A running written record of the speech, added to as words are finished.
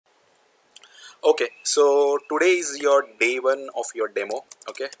Okay, so today is your day one of your demo.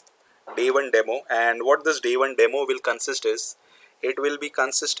 Okay, day one demo, and what this day one demo will consist is, it will be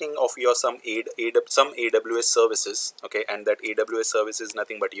consisting of your some AWS services. Okay, and that AWS service is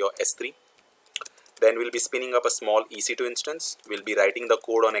nothing but your S3. Then we'll be spinning up a small EC2 instance. We'll be writing the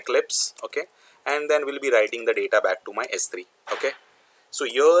code on Eclipse. Okay, and then we'll be writing the data back to my S3. Okay. So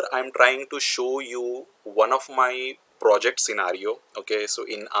here I'm trying to show you one of my project scenario. Okay, so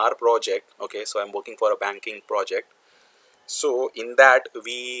in our project, okay, so I'm working for a banking project. So in that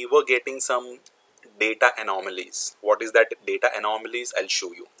we were getting some data anomalies. What is that data anomalies? I'll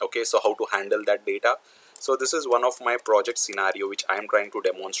show you. Okay, so how to handle that data. So this is one of my project scenario which I'm trying to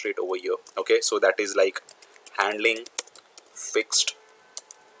demonstrate over here. Okay, so that is like handling fixed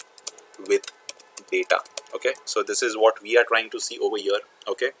with data. Okay, so this is what we are trying to see over here.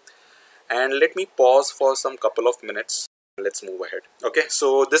 Okay, and let me pause for some couple of minutes. Let's move ahead. Okay,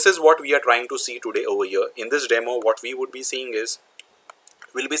 so this is what we are trying to see today over here. In this demo, what we would be seeing is,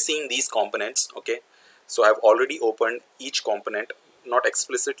 we'll be seeing these components. Okay, so I've already opened each component, not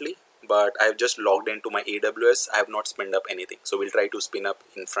explicitly, but I've just logged into my AWS. I have not spinned up anything, so we'll try to spin up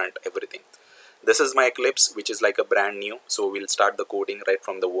in front everything. This is my Eclipse, which is like a brand new, so we'll start the coding right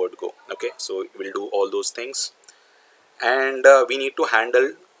from the word go. Okay, so we'll do all those things, and we need to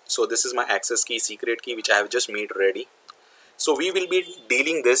handle, so this is my access key, secret key, which I have just made ready. So we will be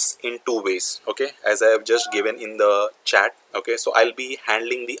dealing this in two ways. Okay, as I have just given in the chat. Okay, so I'll be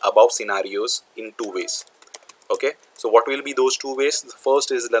handling the above scenarios in two ways. Okay, so what will be those two ways? The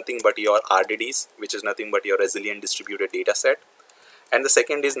first is nothing but your RDDs, which is nothing but your resilient distributed data set, and the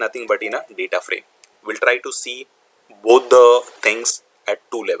second is nothing but in a data frame. We'll try to see both the things at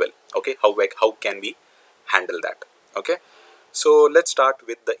two level. Okay, how can we handle that? Okay, so let's start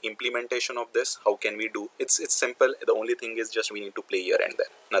with the implementation of this. How can we do? It's simple. The only thing is just we need to play here and there,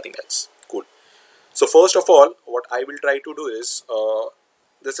 nothing else. Cool. So first of all, what I will try to do is,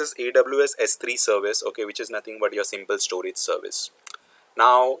 this is AWS S3 service. Okay, which is nothing but your simple storage service.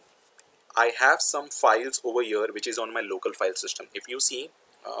 Now I have some files over here which is on my local file system. If you see,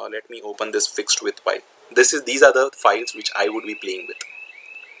 let me open this fixed with file. These are the files which I would be playing with.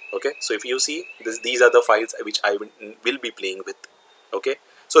 Okay, so if you see this, these are the files which I will be playing with. Okay,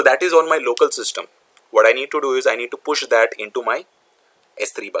 so that is on my local system. What I need to do is I need to push that into my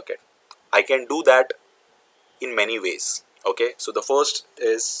S3 bucket. I can do that in many ways. Okay, so the first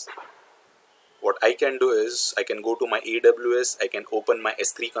is, what I can do is I can go to my AWS, I can open my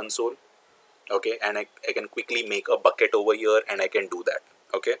S3 console. Okay, and I can quickly make a bucket over here, and I can do that.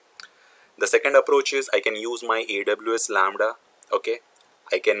 Okay, the second approach is I can use my AWS Lambda. Okay,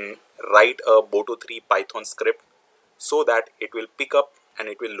 I can write a Boto3 Python script so that it will pick up and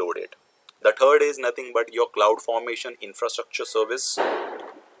it will load it. The third is nothing but your CloudFormation infrastructure service.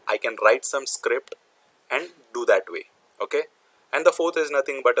 I can write some script and do that way. Okay, and the fourth is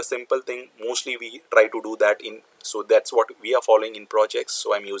nothing but a simple thing. Mostly we try to do that in, so that's what we are following in projects.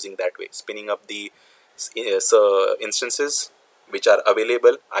 So I'm using that way, spinning up the instances which are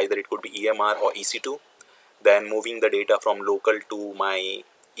available. Either it could be EMR or EC2. Then moving the data from local to my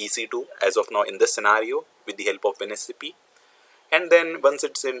EC2 as of now in this scenario with the help of WinSCP. And then once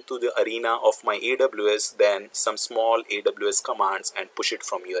it's into the arena of my AWS, then some small AWS commands and push it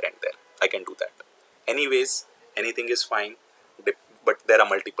from here and there. I can do that. Anyways, anything is fine, but there are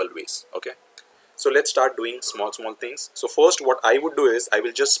multiple ways. Okay, so let's start doing small things. So first what I would do is I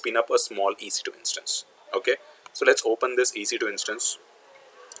will just spin up a small EC2 instance. Okay, so let's open this EC2 instance.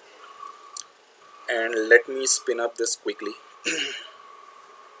 And let me spin up this quickly.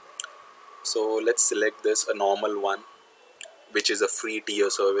 So let's select this, a normal one, which is a free tier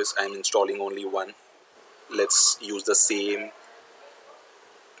service. I'm installing only one. Let's use the same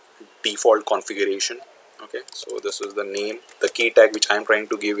default configuration. Okay, so this is the name. The key tag which I'm trying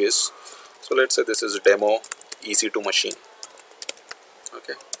to give is, so let's say this is demo EC2 machine.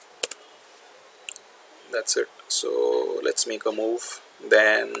 Okay, that's it. So let's make a move.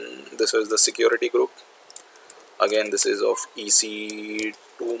 Then this is the security group. Again, this is of EC2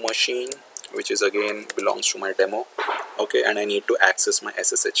 machine, which is again belongs to my demo. Okay, and I need to access my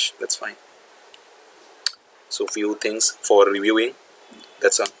SSH. That's fine. So few things for reviewing.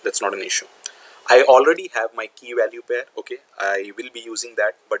 That's not an issue. I already have my key value pair. Okay, I will be using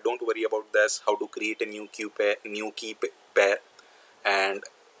that, but don't worry about this. How to create a new key pair, and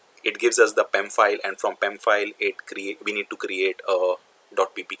it gives us the PEM file, and from PEM file we need to create a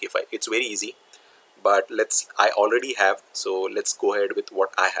 .ppk file. It's very easy, but I already have, so let's go ahead with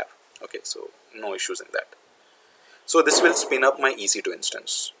what I have. Okay, so no issues in that. So this will spin up my EC2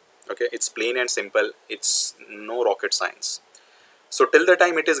 instance. Okay, it's plain and simple. It's no rocket science. So till the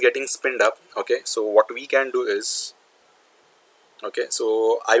time it is getting spinned up, okay, so what we can do is, okay,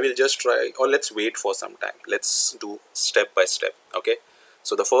 so I will just try, or let's wait for some time. Let's do step by step. Okay,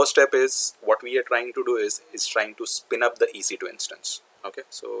 so the first step is what we are trying to do is trying to spin up the EC2 instance. Okay,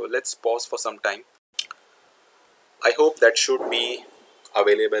 so let's pause for some time. I hope that should be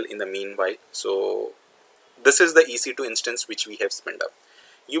available in the meanwhile. So this is the EC2 instance which we have spinned up.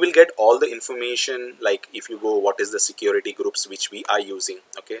 You will get all the information, like if you go, what is the security groups which we are using,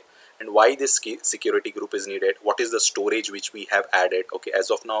 okay, and why this security group is needed, what is the storage which we have added. Okay, as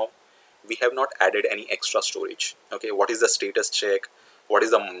of now we have not added any extra storage. Okay, what is the status check, what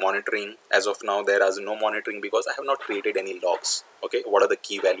is the monitoring. As of now there is no monitoring because I have not created any logs. Okay, what are the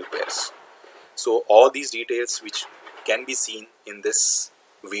key value pairs. So all these details which can be seen in this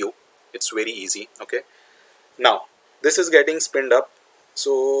view, it's very easy. Okay, now this is getting spinned up.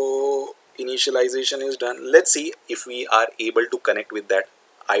 So initialization is done. Let's see if we are able to connect with that.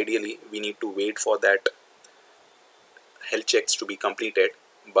 Ideally we need to wait for that health checks to be completed,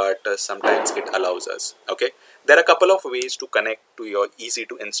 but sometimes it allows us. Okay, there are a couple of ways to connect to your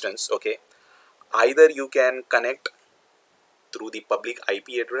EC2 instance. Okay, either you can connect through the public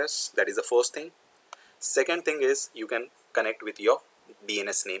IP address, that is the first thing. Second thing is you can connect with your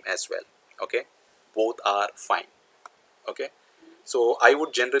DNS name as well. Okay, both are fine. Okay, so I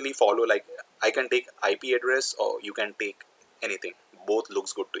would generally follow, like, I can take IP address or you can take anything. Both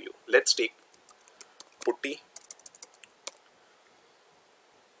looks good to you. Let's take putty.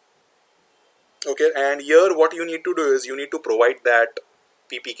 Okay, and here what you need to do is you need to provide that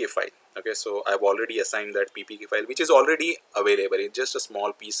ppk file. Okay, so I've already assigned that ppk file which is already available. It's just a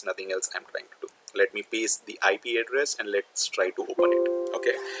small piece, nothing else I'm trying to do. Let me paste the IP address and let's try to open it.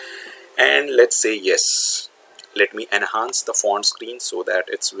 Okay, and let's say yes. Let me enhance the font screen so that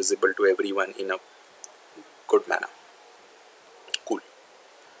it's visible to everyone in a good manner. Cool.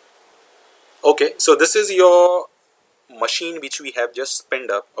 Okay, so this is your machine which we have just spinned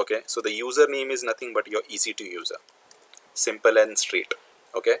up. Okay, so the username is nothing but your EC2 user. Simple and straight.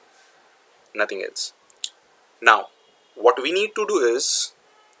 Okay, nothing else. Now what we need to do is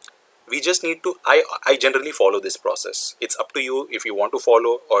we just need to, I generally follow this process. It's up to you if you want to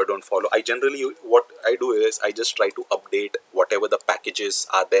follow or don't follow. I generally, what I do is I just try to update whatever the packages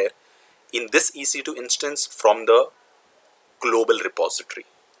are there in this EC2 instance from the global repository.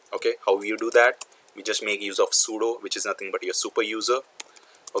 Okay, how you do that? We just make use of sudo, which is nothing but your super user.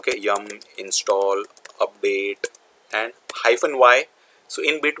 Okay, yum install update and -y. So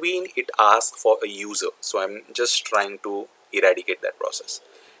in between it asks for a user, so I'm just trying to eradicate that process.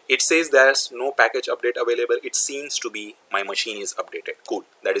 It says there's no package update available. It seems to be my machine is updated. Cool,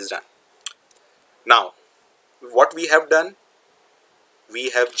 that is done. Now what we have done, we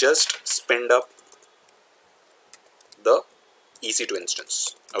have just spinned up the EC2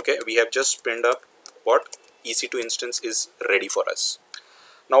 instance. Okay, we have just spinned up what EC2 instance is ready for us.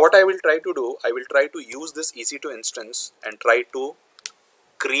 Now what I will try to do, I will try to use this EC2 instance and try to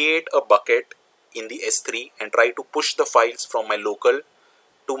create a bucket in the S3 and try to push the files from my local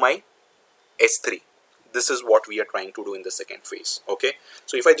to my S3. This is what we are trying to do in the second phase. Okay,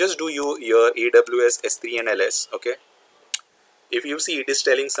 so if I just do your AWS S3 and LS, okay, if you see it is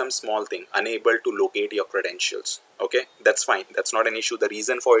telling some small thing, unable to locate your credentials. Okay, that's fine, that's not an issue. The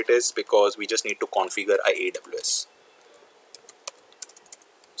reason for it is because we just need to configure our AWS.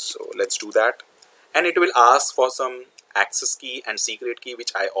 So let's do that, and it will ask for some access key and secret key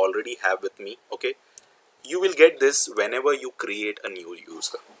which I already have with me. Okay, you will get this whenever you create a new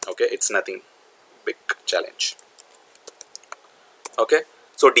user. Okay, it's nothing big challenge. Okay,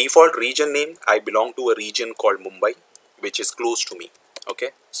 so default region name, I belong to a region called Mumbai which is close to me.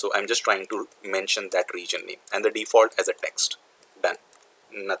 Okay, so I'm just trying to mention that region name and the default as a text. Done,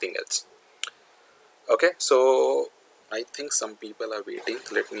 nothing else. Okay, so I think some people are waiting.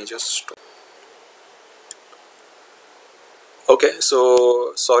 Let me just, okay,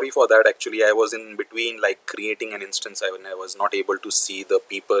 so sorry for that. Actually I was in between like creating an instance and I was not able to see the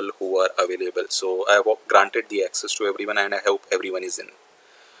people who are available, so I have granted the access to everyone and I hope everyone is in.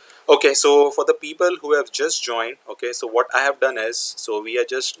 Okay, so for the people who have just joined, okay, so what I have done is, so we are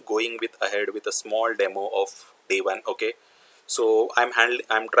just going ahead with a small demo of day one. Okay, so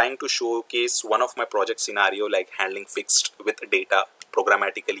I'm trying to showcase one of my project scenario, like handling fixed with data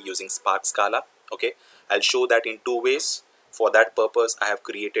programmatically using Spark Scala. Okay, I'll show that in two ways. For that purpose I have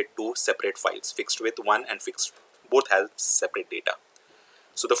created two separate files, fixed with one and fixed, both have separate data.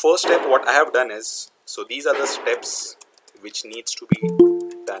 So the first step what I have done is, so these are the steps which needs to be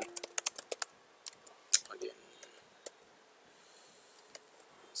done. Again,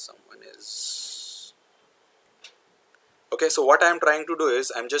 someone is, okay, so what I'm trying to do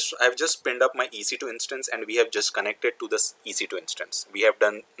is I've just pinned up my EC2 instance, and we have just connected to this EC2 instance. We have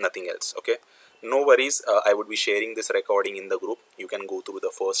done nothing else. Okay, no worries. I would be sharing this recording in the group. You can go through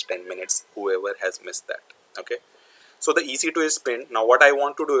the first 10 minutes, whoever has missed that. Okay, so the EC2 is pinned. Now what I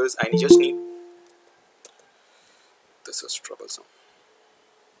want to do is I just need, this is troublesome.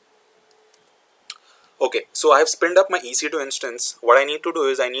 Okay, so I have spinned up my EC2 instance. What I need to do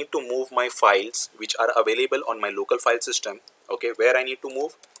is I need to move my files which are available on my local file system. Okay, where I need to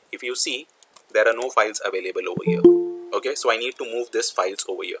move, if you see, there are no files available over here. Okay, so I need to move these files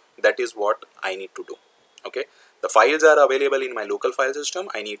over here. That is what I need to do. Okay, the files are available in my local file system.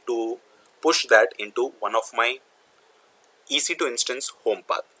 I need to push that into one of my EC2 instance home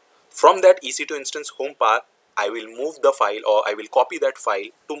path. From that EC2 instance home path, I will move the file, or I will copy that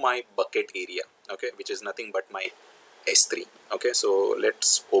file to my bucket area, okay, which is nothing but my S3. Okay, so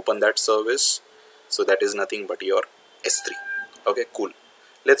let's open that service. So that is nothing but your S3. Okay, cool.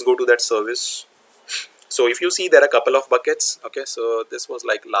 Let's go to that service. So if you see, there are a couple of buckets. Okay, so this was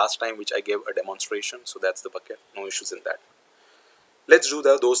like last time which I gave a demonstration. So that's the bucket, no issues in that. Let's do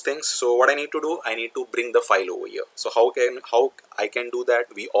those things. So what I need to do, I need to bring the file over here. So how I can do that?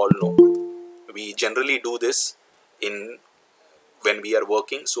 We all know. We generally do this in when we are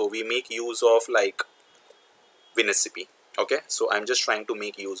working. So we make use of like WinSCP. Okay, so I'm just trying to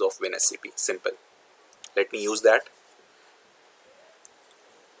make use of WinSCP. Simple. Let me use that.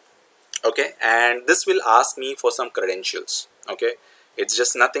 Okay, and this will ask me for some credentials. Okay, it's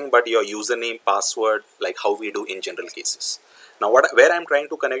just nothing but your username, password, like how we do in general cases. Now where I'm trying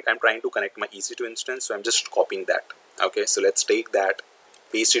to connect, I'm trying to connect my EC2 instance, so I'm just copying that. Okay, so let's take that,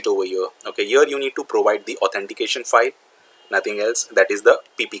 paste it over here. Okay, here you need to provide the authentication file, nothing else. That is the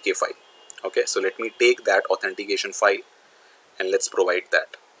PPK file. Okay, so let me take that authentication file and let's provide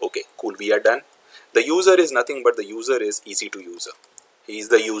that. Okay, cool, we are done. The user is nothing but the user is EC2 user. He is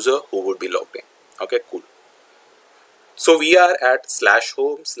the user who would be logged in. Okay, cool. So we are at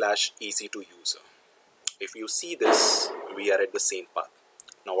 /home/EC2 user. If you see this, we are at the same path.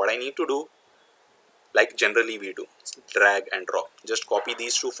 Now what I need to do, like generally we do, drag and drop. Just copy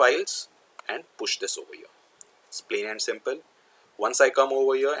these two files and push this over here. It's plain and simple. Once I come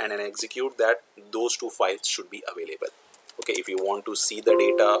over here and then execute that, those two files should be available. Okay, if you want to see the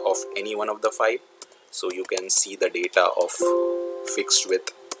data of any one of the five, so you can see the data of fixed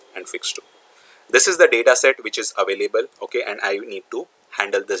width and fixed to. This is the data set which is available. Okay, and I need to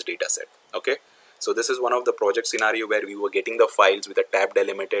handle this data set. Okay, so this is one of the project scenario where we were getting the files with a tab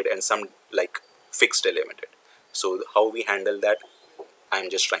delimited and some like fixed delimited. So how we handle that, I'm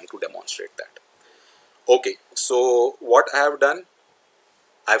just trying to demonstrate that. Okay, so what I have done,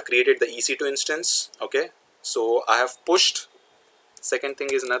 I've created the EC2 instance. Okay, so I have pushed. Second thing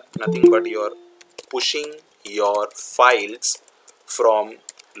is nothing but you're pushing your files from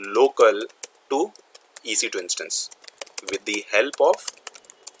local to EC2 instance with the help of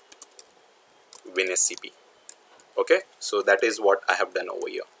WinSCP. Okay, so that is what I have done over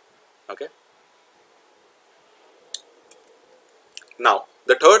here. Okay, now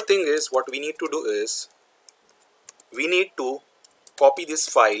the third thing is what we need to do is we need to copy these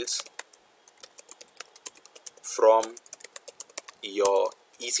files from your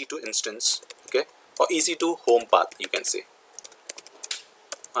EC2 instance, okay, or EC2 home path you can say,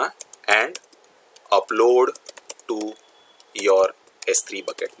 and upload to your S3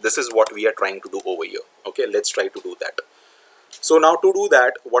 bucket. This is what we are trying to do over here. Okay, let's try to do that. So now to do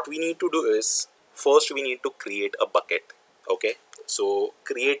that, what we need to do is first we need to create a bucket. Okay, so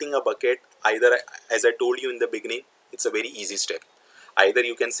creating a bucket, either as I told you in the beginning, it's a very easy step. Either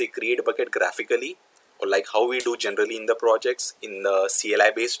you can say create a bucket graphically, or like how we do generally in the projects in the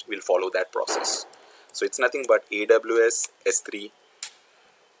CLI based, we'll follow that process. So it's nothing but AWS S3.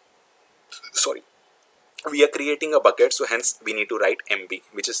 Sorry, we are creating a bucket, so hence we need to write MB,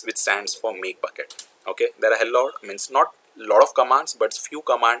 which stands for make bucket. Okay, there are a lot, means not a lot of commands, but few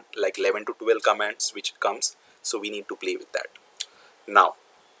commands like 11 to 12 commands which comes, so we need to play with that. Now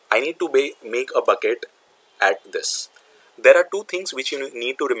I need to make a bucket at this. There are two things which you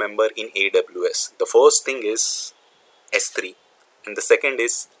need to remember in AWS. The first thing is S3 and the second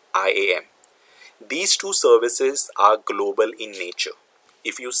is IAM. These two services are global in nature.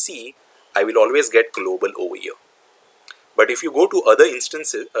 If you see, I will always get global over here. But if you go to other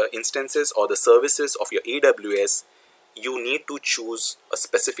instances or the services of your AWS, you need to choose a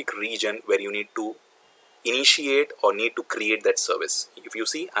specific region where you need to initiate or need to create that service. If you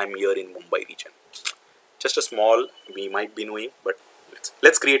see, I'm here in Mumbai region. Just a small, we might be knowing, but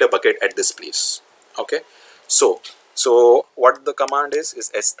let's create a bucket at this place. Okay, so what the command is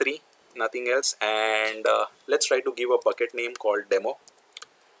S3 nothing else. And let's try to give a bucket name called demo,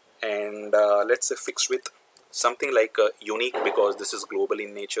 and let's say fixed with something like unique, because this is global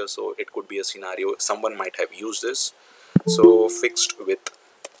in nature, so it could be a scenario someone might have used this. So fixed with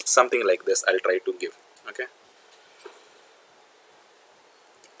something like this I'll try to give.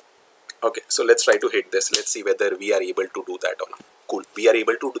 Okay, so let's try to hit this. Let's see whether we are able to do that or not. Cool, we are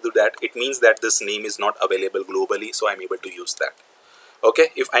able to do that. It means that this name is not available globally, so I'm able to use that. Okay,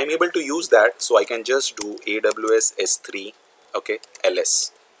 if I'm able to use that, so I can just do AWS S3, okay,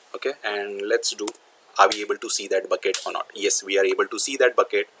 ls. Okay, and let's do, are we able to see that bucket or not? Yes, we are able to see that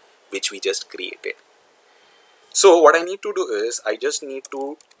bucket which we just created. So what I need to do is I just need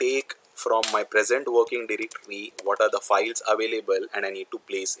to take from my present working directory what are the files available, and I need to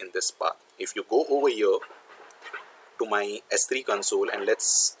place in this path. If you go over here to my S3 console and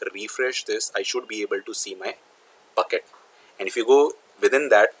let's refresh this, I should be able to see my bucket. And if you go within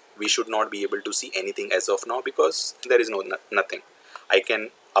that, we should not be able to see anything as of now, because there is nothing. I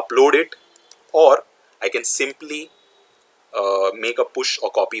can upload it, or I can simply make a push or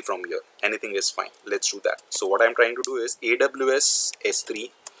copy from here. Anything is fine. Let's do that. So what I'm trying to do is AWS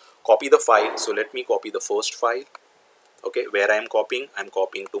S3, copy the file. So let me copy the first file. Okay, where I'm copying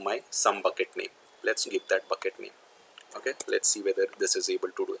to my some bucket name. Let's give that bucket name. Okay, let's see whether this is able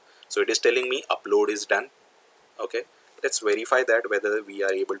to do it. So it is telling me upload is done. Okay, let's verify that whether we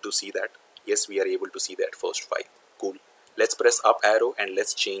are able to see that. Yes, we are able to see that first file. Cool. Let's press up arrow and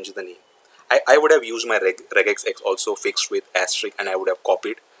let's change the name. I would have used my regex also fixed with asterisk, and I would have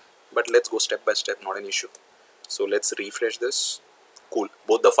copied, but let's go step by step, not an issue. So let's refresh this. Cool,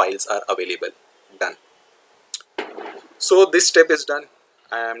 both the files are available. Done. So this step is done.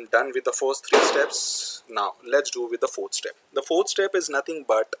 I am done with the first 3 steps. Now let's do with the 4th step. The 4th step is nothing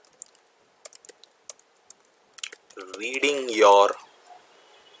but reading your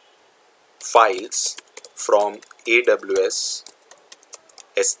files from AWS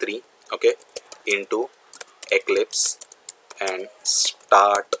S3, okay, into Eclipse and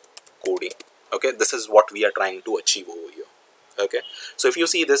start coding. Okay, this is what we are trying to achieve over here. Okay, so if you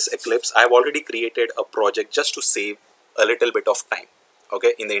see this Eclipse, I've already created a project just to save a little bit of time.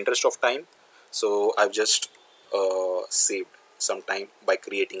 Okay, in the interest of time, so I've just saved some time by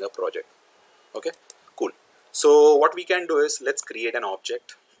creating a project. Okay, cool. So what we can do is let's create an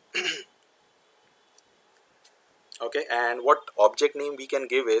object. Okay, and what object name we can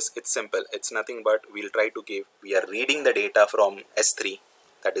give is, it's simple. It's nothing but we'll try to give, we are reading the data from S3.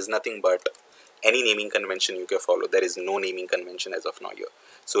 That is nothing but any naming convention you can follow. There is no naming convention as of now here.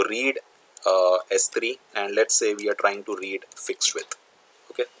 So read S3, and let's say we are trying to read fixed with.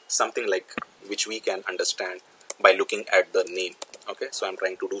 Okay, something like which we can understand by looking at the name. Okay, so I'm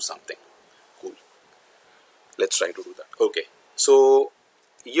trying to do something. Cool. Let's try to do that. Okay, so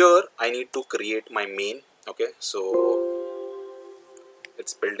here I need to create my main. Okay, so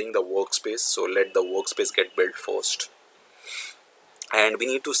it's building the workspace, so let the workspace get built first. And we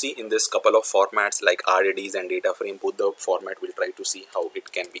need to see in this couple of formats like RADs and data frame, both the format we'll try to see how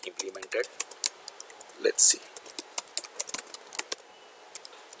it can be implemented. Let's see.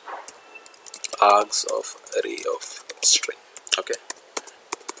 Args of array of string.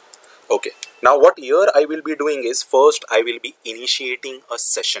 Okay, now what here I will be doing is, first I will be initiating a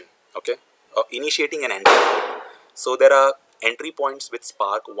session. Okay, initiating an entry point. So there are entry points with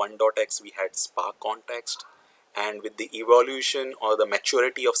Spark 1.x. We had Spark context, and with the evolution or the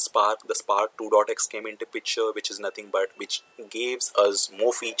maturity of Spark, the Spark 2.x came into picture, which is nothing but which gives us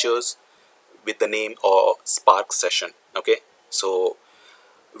more features with the name or Spark session. Okay, so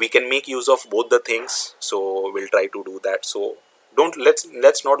we can make use of both the things, so we'll try to do that. So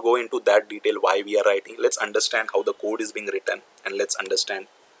let's not go into that detail why we are writing. Let's understand how the code is being written, and let's understand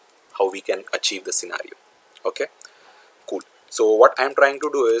how we can achieve the scenario. Okay, cool. So what I'm trying to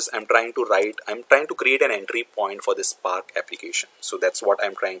do is I'm trying to create an entry point for this Spark application. So that's what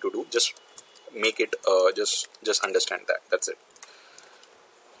I'm trying to do. Just make it just understand that. That's it.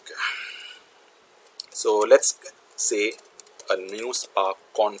 Okay. So let's say a new Spark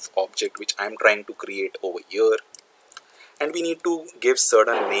conf object which I'm trying to create over here, and we need to give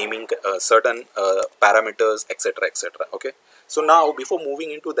certain naming, certain parameters, etc, etc. Okay, so now before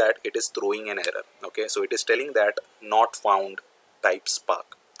moving into that, it is throwing an error. Okay, so it is telling that not found type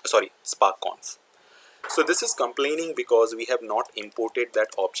Spark, sorry, Spark conf. So this is complaining because we have not imported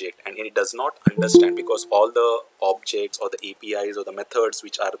that object, and it does not understand, because all the objects or the APIs or the methods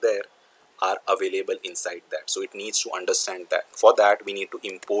which are there are available inside that. So it needs to understand that. For that we need to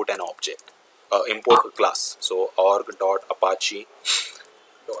import an object, import a class. So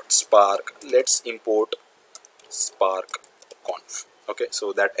org.apache.spark, let's import Spark conf. Okay,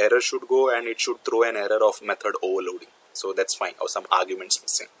 so that error should go, and it should throw an error of method overloading. So that's fine, or some arguments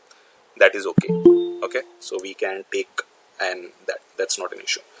missing. That is okay. Okay, so we can take, and that's not an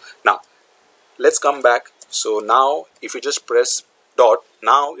issue. Now let's come back. So now if you just press dot,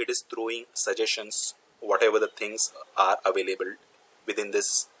 now it is throwing suggestions, whatever the things are available within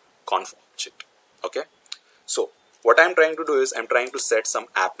this conf object. Okay, so what I'm trying to do is I'm trying to set some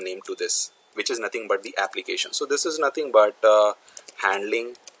app name to this, which is nothing but the application. So this is nothing but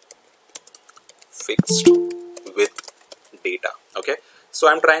handling fixed with data. Okay, so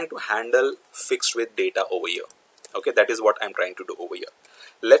I'm trying to handle fixed with data over here. Okay, that is what I'm trying to do over here.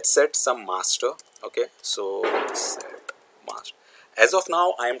 Let's set some master. Okay, so set master. As of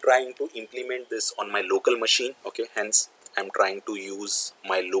now, I am trying to implement this on my local machine. Okay, hence I'm trying to use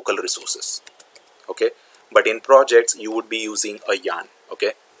my local resources. Okay, but in projects you would be using a yarn.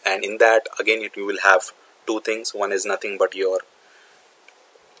 Okay, and in that again you will have two things. One is nothing but your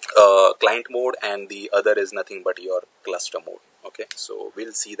client mode, and the other is nothing but your cluster mode. Okay, so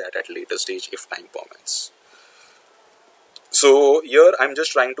we'll see that at later stage if time permits. So here I'm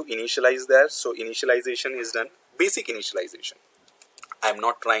just trying to initialize that. So initialization is done, basic initialization. I'm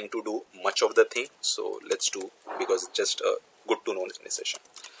not trying to do much of the thing, so let's do, because it's just good to know in this session.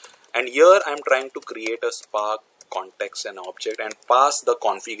 And here I'm trying to create a Spark context and object and pass the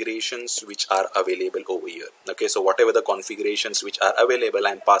configurations which are available over here. Okay, so whatever the configurations which are available,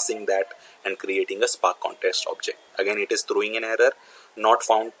 I'm passing that and creating a Spark context object. Again, it is throwing an error, not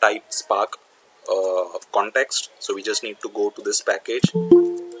found type Spark context. So we just need to go to this package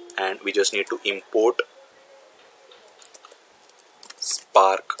and we just need to import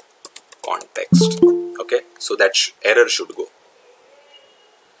Spark context. Okay, so that error should go.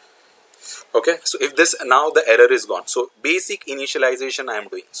 Okay, so if this, now the error is gone. So basic initialization I am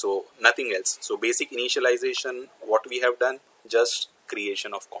doing, so nothing else. So basic initialization, what we have done, just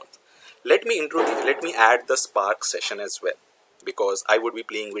creation of conf. Let me add the Spark session as well, because I would be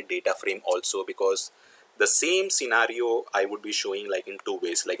playing with data frame also, because the same scenario I would be showing like in two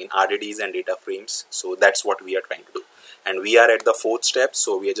ways, like in RDDs and data frames. So that's what we are trying to do. And we are at the fourth step,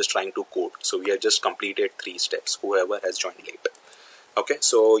 so we are just trying to code. So we have just completed 3 steps, whoever has joined late. Okay,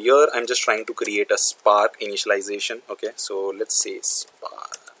 so here I'm just trying to create a Spark initialization. Okay, so let's say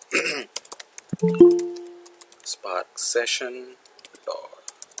Spark Spark session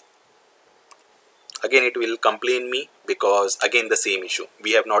dot. Again, it will complain me because again the same issue,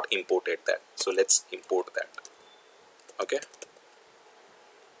 we have not imported that. So let's import that. Okay,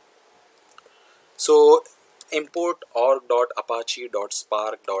 so import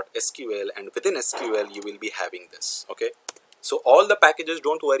org.apache.spark.sql, and within SQL you will be having this. Okay, so all the packages,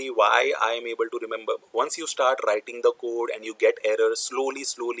 don't worry why I am able to remember. Once you start writing the code and you get errors, slowly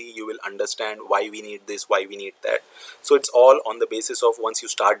you will understand why we need this, why we need that. So it's all on the basis of once you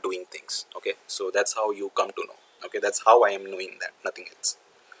start doing things. Okay, so that's how you come to know. Okay, that's how I am knowing that, nothing else.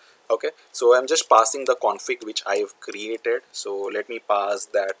 Okay, so I'm just passing the config which I have created. So let me pass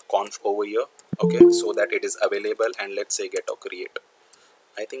that conf over here. Okay, so that it is available, and let's say get or create.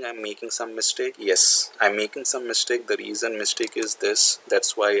 I think I'm making some mistake. Yes, I'm making some mistake. The reason mistake is this.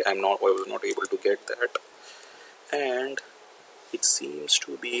 That's why I was not able to get that. And it seems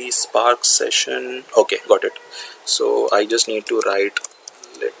to be Spark session. Okay, got it. So I just need to write.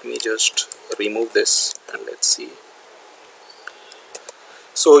 Let me just remove this and let's see.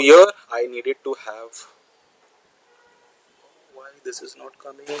 So here I needed to have. Why this is not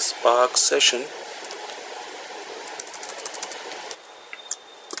coming? Spark session.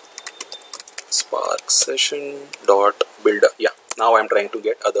 Spark session dot builder. Yeah, now I'm trying to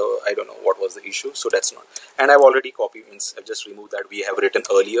get other, I don't know what was the issue, so that's not. And I've already copied, means I've just removed that we have written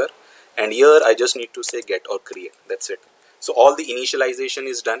earlier, and here I just need to say get or create. That's it. So all the initialization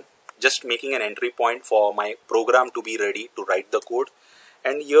is done, just making an entry point for my program to be ready to write the code.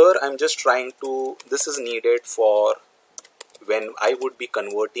 And here I'm just trying to, this is needed for when I would be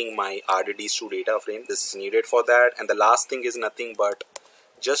converting my RDDs to data frame. This is needed for that. And the last thing is nothing but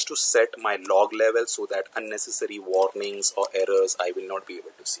just to set my log level so that unnecessary warnings or errors I will not be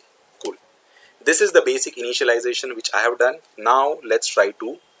able to see. Cool. This is the basic initialization which I have done. Now let's try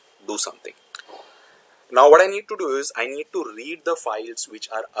to do something. Now what I need to do is I need to read the files which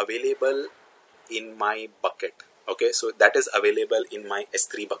are available in my bucket. Okay, so that is available in my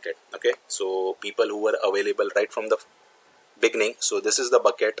S3 bucket. Okay, so people who were available right from the beginning. So this is the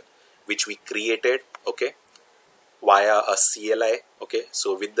bucket which we created. Okay, via a CLI. Okay,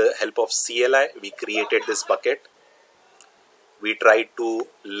 so with the help of CLI we created this bucket. We tried to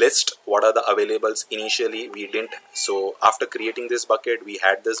list what are the availables. Initially we didn't, so after creating this bucket we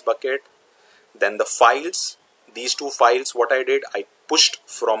had this bucket. Then the files, these two files, what I did, I pushed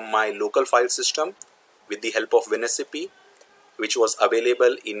from my local file system with the help of WinRecipe, which was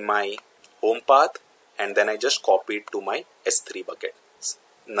available in my home path, and then I just copied to my S3 bucket.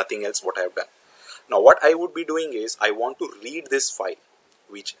 Nothing else what I have done. Now what I would be doing is, I want to read this file,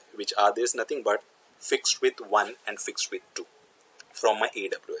 which are this nothing but fixed with 1 and fixed with 2 from my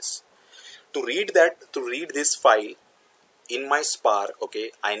AWS. To read this file in my Spark,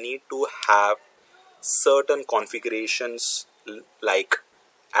 okay, I need to have certain configurations like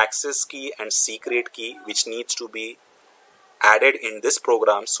access key and secret key, which needs to be added in this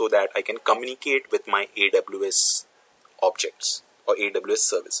program so that I can communicate with my AWS objects or AWS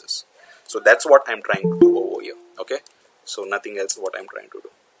services. So that's what I'm trying to do over here. Okay, so nothing else what I'm trying to do.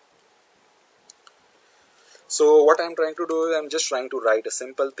 So what I'm trying to do is, I'm just trying to write a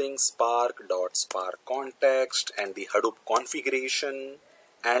simple thing, spark.spark context and the Hadoop configuration,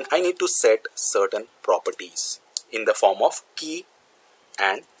 and I need to set certain properties in the form of key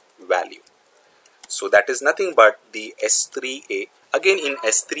and value. So that is nothing but the S3A. Again, in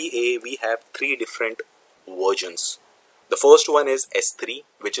S3A we have 3 different versions. The first one is S3,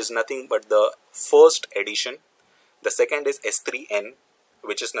 which is nothing but the first edition. The second is S3N,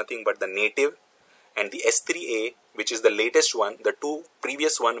 which is nothing but the native. And the S3A, which is the latest one. The 2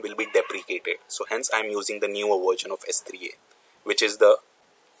 previous one will be deprecated. So hence I am using the newer version of S3A, which is the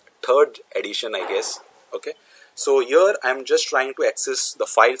 3rd edition, I guess. Okay. So here I am just trying to access the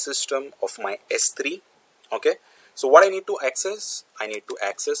file system of my S3. Okay. So what I need to access? I need to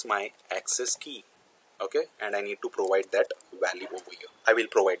access my access key. Okay. And I need to provide that value over here. I will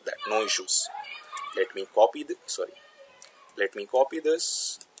provide that. No issues. Let me copy this. Let me copy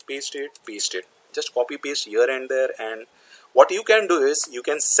this. Paste it. Just copy paste here and there, and what you can do is, you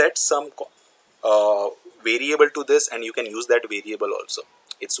can set some variable to this and you can use that variable also.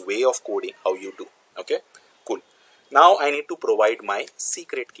 It's way of coding how you do. Okay, cool. Now I need to provide my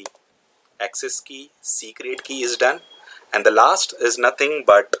secret key. Access key, secret key is done, and the last is nothing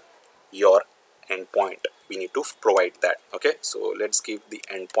but your endpoint. We need to provide that. Okay, so let's give the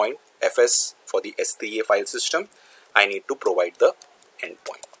endpoint FS for the S3A file system. I need to provide the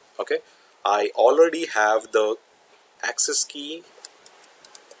endpoint. Okay, I already have the access key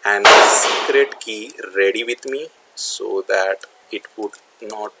and the secret key ready with me, so that it would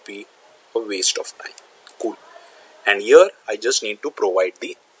not be a waste of time. Cool. And here I just need to provide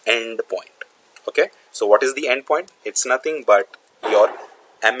the endpoint. Okay, so what is the endpoint? It's nothing but your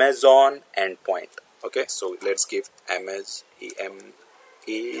Amazon endpoint. Okay, so let's give Amazon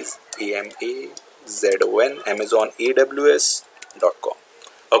Amazon AWS.com.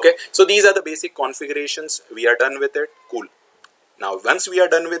 Okay, so these are the basic configurations. We are done with it. Cool. Now once we are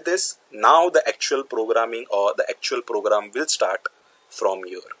done with this, now the actual programming or the actual program will start from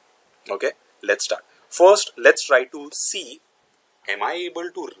here. Okay, let's start. First, let's try to see, am I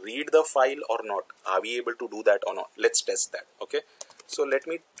able to read the file or not? Are we able to do that or not? Let's test that. Okay, so let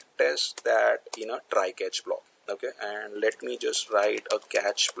me test that in a try catch block. Okay, and let me just write a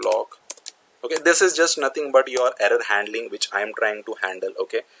catch block. Okay, this is just nothing but your error handling, which I am trying to handle.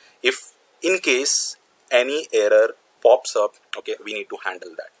 Okay, if in case any error pops up, okay, we need to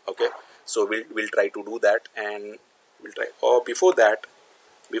handle that. Okay, so we'll try to do that, and we'll try. Or before that,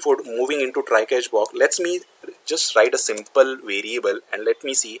 before moving into try catch block, let me just write a simple variable and let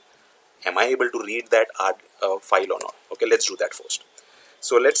me see, am I able to read that file or not? Okay, let's do that first.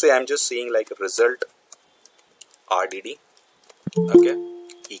 So let's say I'm just saying like result RDD. Okay,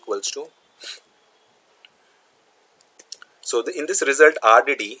 equals to. So in this result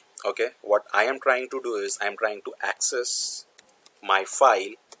RDD, okay, what I am trying to do is, I am trying to access my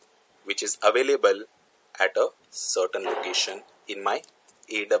file which is available at a certain location in my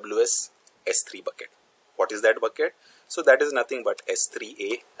AWS S3 bucket. What is that bucket? So that is nothing but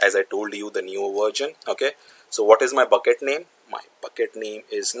S3A, as I told you, the newer version. Okay, so what is my bucket name? My bucket name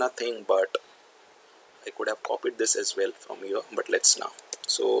is nothing but, I could have copied this as well from here, but let's now.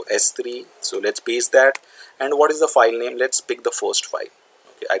 So S3, so let's paste that. And what is the file name? Let's pick the first file.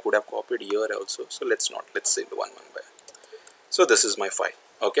 Okay, I could have copied here also, so let's not. Let's save one by. So this is my file.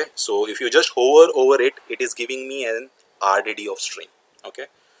 Okay, so if you just hover over it, it is giving me an RDD of string. Okay,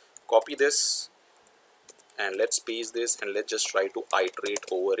 copy this and let's paste this, and let's just try to iterate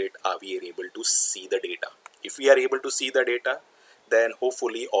over it. Are we able to see the data? If we are able to see the data, then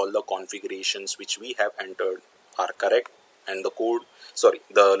hopefully all the configurations which we have entered are correct, and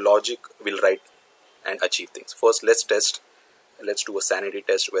the logic will write and achieve things. First, let's test. Let's do a sanity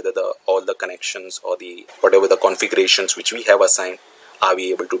test whether all the connections or the whatever the configurations which we have assigned, are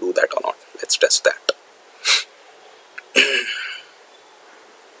we able to do that or not. Let's test that.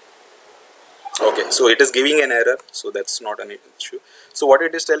 Okay, so it is giving an error, so that's not an issue. So what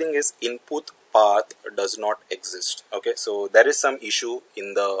it is telling is input path does not exist. Okay, so there is some issue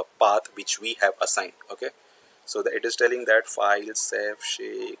in the path which we have assigned. Okay, so it is telling that file Saif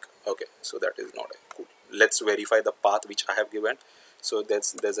shake. Okay, so that is not cool. Let's verify the path which I have given. So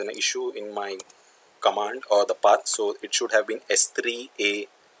there's an issue in my command or the path, so it should have been s3a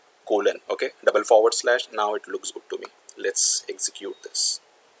colon, okay, double forward slash. Now it looks good to me. Let's execute this.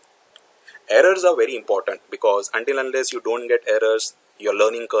 Errors are very important because until unless you don't get errors, your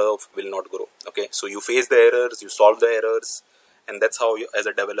learning curve will not grow. Okay, so you face the errors, you solve the errors, and that's how you, as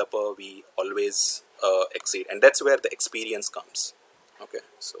a developer, we always exceed, and that's where the experience comes. Okay,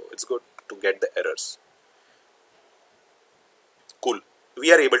 so it's good to get the errors. Cool,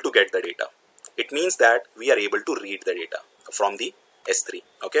 we are able to get the data. It means that we are able to read the data from the S3.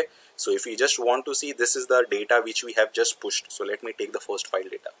 Okay, so if we just want to see, this is the data which we have just pushed. So let me take the first file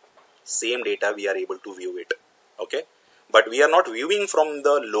data. Same data, we are able to view it. Okay, but we are not viewing from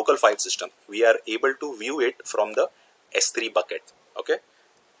the local file system. We are able to view it from the S3 bucket. Okay,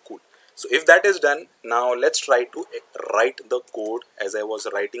 cool. So if that is done, now let's try to write the code as I was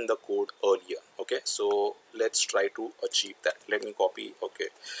writing the code earlier. Okay, so let's try to achieve that. Let me copy. Okay,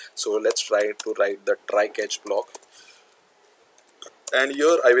 so let's try to write the try catch block, and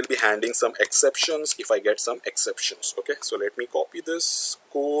here I will be handing some exceptions if I get some exceptions. Okay, so let me copy this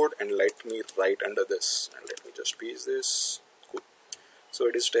code and let me write under this, and let me just paste this. Cool. So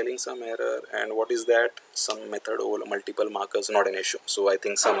it is telling some error, and what is that? Some method over multiple markers, not an issue. So I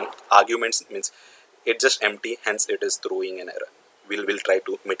think some arguments means it's just empty, hence it is throwing an error. We'll try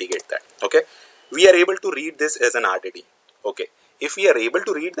to mitigate that. Okay, we are able to read this as an RDD. Okay, if we are able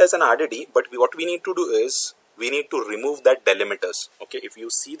to read this as an RDD, but what we need to do is we need to remove that delimiters. Okay, if you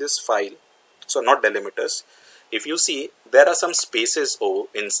see this file, so not delimiters, if you see there are some spaces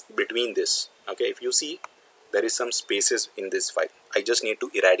in between this. Okay, if you see there is some spaces in this file, I just need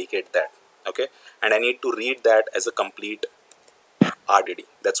to eradicate that. Okay, and I need to read that as a complete RDD.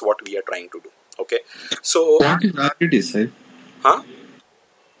 That's what we are trying to do. Okay, so what is RDD, sir? huh?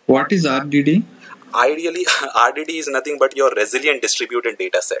 What is RDD? Ideally, RDD is nothing but your resilient distributed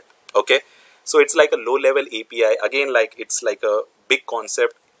data set. Okay, so it's like a low level API. Again, like it's like a big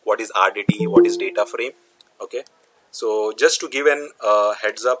concept. What is RDD? What is data frame? Okay, so just to give an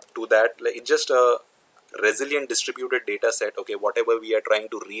heads up to that, like it's just a resilient distributed data set. Okay, whatever we are trying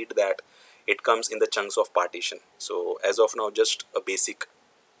to read, that it comes in the chunks of partition. So as of now, just a basic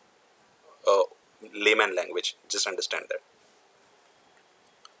uh, layman language. Just understand that.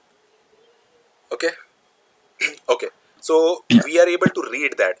 Okay. Okay, so we are able to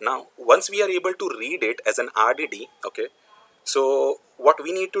read that. Now once we are able to read it as an RDD, okay, so what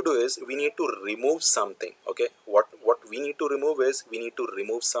we need to do is we need to remove something. Okay, what we need to remove is we need to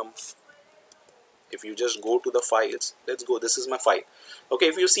remove some. If you just go to the files, let's go, this is my file. Okay,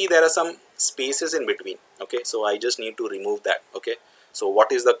 if you see there are some spaces in between. Okay, so I just need to remove that. Okay, so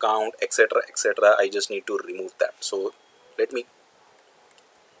what is the count, etc, etc, I just need to remove that. So let me,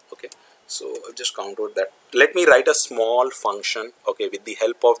 okay, so I've just counted that. Let me write a small function. Okay, with the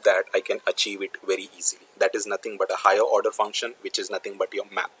help of that I can achieve it very easily. That is nothing but a higher order function, which is nothing but your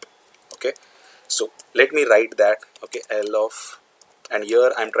map. Okay, so let me write that. Okay, L of, and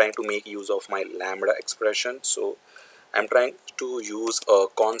here I'm trying to make use of my lambda expression. So I'm trying to use a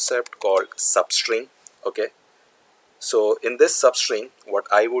concept called substring. Okay, so in this substring, what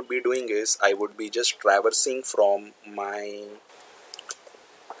I would be doing is I would be just traversing from my,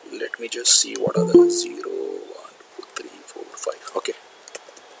 let me just see what are the 0, 1, 2, 3, 4, 5. Okay,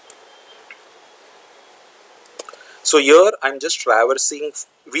 so here I'm just traversing.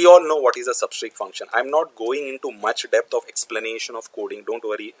 We all know what is a substring function. I'm not going into much depth of explanation of coding. Don't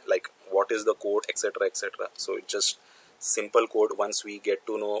worry, like what is the code, etc, etc. So it's just simple code. Once we get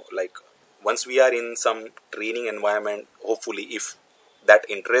to know, like once we are in some training environment, hopefully if that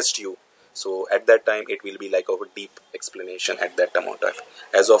interests you, so at that time it will be like a deep explanation at that amount of.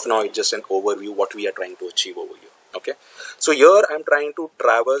 As of now, it's just an overview what we are trying to achieve over here. Okay, so here I'm trying to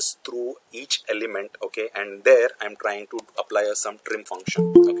traverse through each element. Okay, and there I'm trying to apply some trim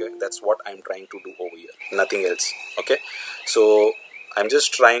function. Okay, that's what I'm trying to do over here, nothing else. Okay, so I'm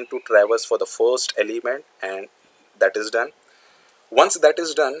just trying to traverse for the first element, and that is done. Once that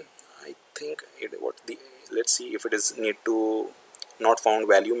is done, I think what the, let's see if it is need to not found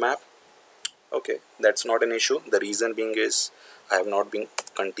value map. Okay, that's not an issue. The reason being is I have not been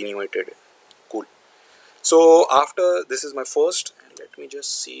continuated. Cool. So after this is my first, and let me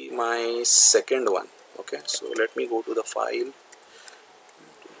just see my second one. Okay, so let me go to the file.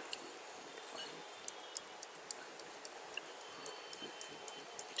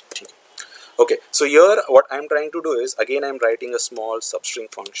 Okay, so here what I'm trying to do is, again I'm writing a small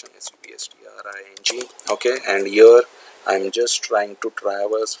substring function SVSTRING. Okay, and here I'm just trying to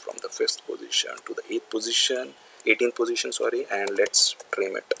traverse from the 5th position to the 8th position, 18th position, sorry, and let's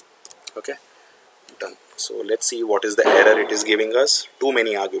trim it. Okay, done. So let's see what is the error it is giving us. Too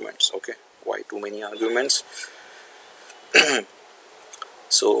many arguments. Okay, why too many arguments?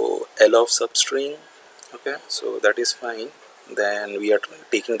 So L of substring. Okay, so that is fine. Then we are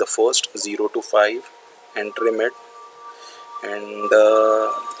taking the first 0 to 5 and trim it, and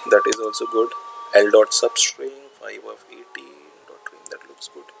that is also good. L dot substring 5 of 18 dot trim, that looks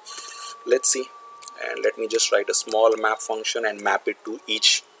good. Let's see, and let me just write a small map function and map it to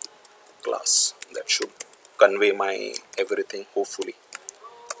each class. That should convey my everything, hopefully.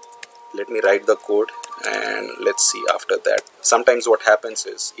 Let me write the code and let's see after that. Sometimes what happens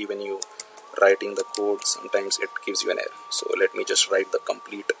is, even you writing the code, sometimes it gives you an error. So let me just write the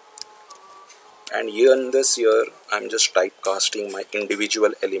complete, and here in this here I'm just typecasting my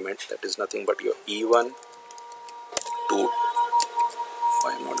individual element, that is nothing but your E1 to,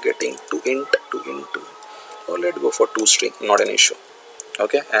 I'm not getting, to int, or let's go for to string, not an issue.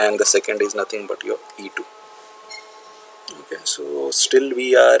 Okay, and the second is nothing but your E2. Okay, so still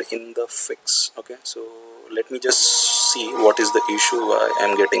we are in the fix. Okay, so let me just see what is the issue why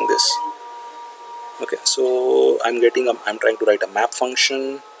I'm getting this. Okay, so I'm trying to write a map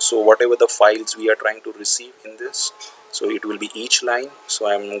function. So whatever the files we are trying to receive in this, so it will be each line. So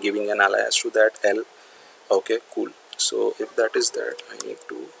I'm giving an alias to that L. Okay, cool. So if that is that, I need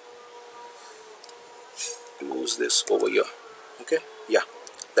to lose this over here. Okay, yeah,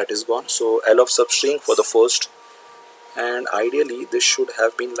 that is gone. So L of substring for the first, and ideally this should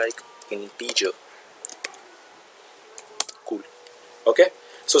have been like integer. Cool. Okay,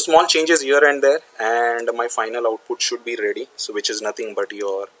 so small changes here and there, and my final output should be ready, so which is nothing but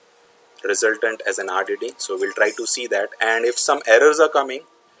your resultant as an RDD. So we'll try to see that, and if some errors are coming,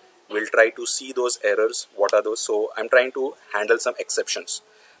 we'll try to see those errors. What are those? So I'm trying to handle some exceptions,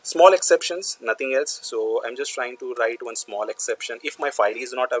 small exceptions, nothing else. So I'm just trying to write one small exception. If my file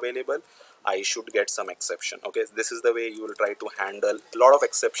is not available, I should get some exception. Okay, this is the way you will try to handle a lot of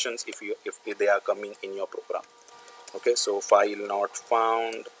exceptions if they are coming in your program. Okay, so file not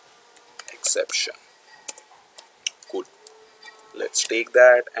found, exception. Cool. Let's take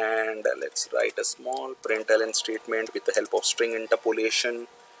that and let's write a small println statement with the help of string interpolation,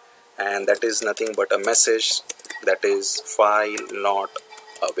 and that is nothing but a message that is file not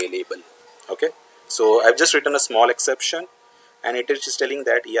available. Okay, so I've just written a small exception, and it is just telling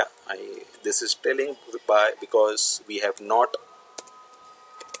that this is telling because we have not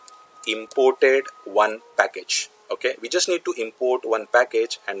imported one package. Okay, we just need to import one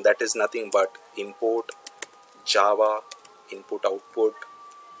package, and that is nothing but import Java input output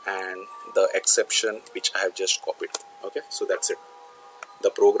and the exception which I have just copied. Okay, so that's it. The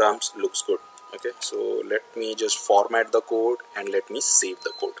programs looks good. Okay, so let me just format the code and let me save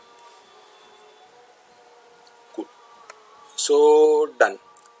the code. Cool. So done.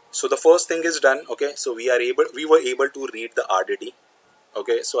 So the first thing is done. Okay, so we were able to read the RDD.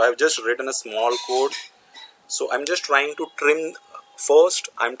 Okay, so I've just written a small code. So I'm just trying to trim. First,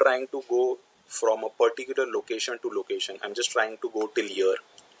 I'm trying to go from a particular location to location. I'm just trying to go till here.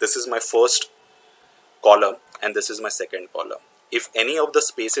 This is my first column and this is my second column. If any of the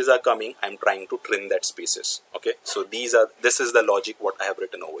spaces are coming, I'm trying to trim that spaces. Okay, so this is the logic what I have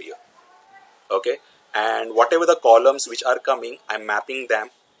written over here. Okay, and whatever the columns which are coming, I'm mapping them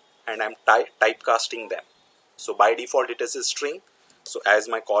and I'm typecasting them. So by default it is a string. So as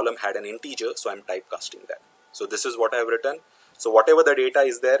my column had an integer, so I'm typecasting that. So this is what I have written. So whatever the data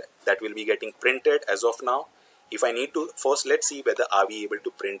is there, that will be getting printed as of now. If I need to, first let's see whether are we able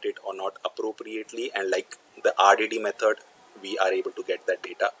to print it or not appropriately, and like the RDD method, we are able to get that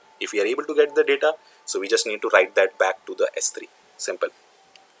data. If we are able to get the data, so we just need to write that back to the S3. Simple.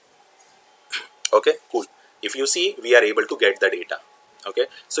 Okay, cool. If you see, we are able to get the data. Okay,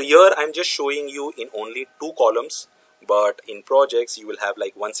 so here I'm just showing you in only 2 columns, but in projects you will have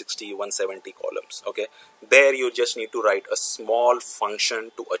like 160, 170 columns. Okay, there you just need to write a small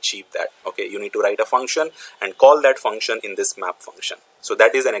function to achieve that. Okay, you need to write a function and call that function in this map function. So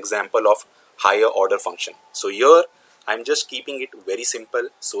that is an example of higher order function. So here I'm just keeping it very simple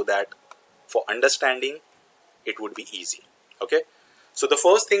so that for understanding it would be easy. Okay, so the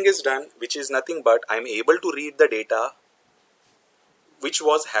first thing is done, which is nothing but I'm able to read the data which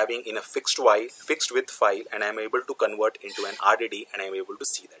was having in a fixed width file, and I'm able to convert into an RDD and I'm able to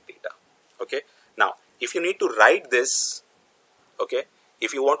see that data. Okay, now if you need to write this, okay,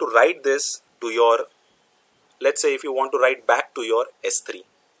 if you want to write this to your, let's say if you want to write back to your S3,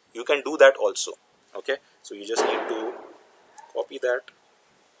 you can do that also. Okay, so you just need to copy that.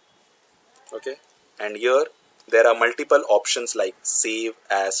 Okay, and here there are multiple options like save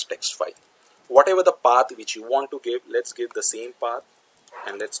as text file. Whatever the path which you want to give, let's give the same path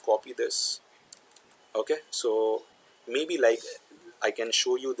and let's copy this. Okay, so maybe like I can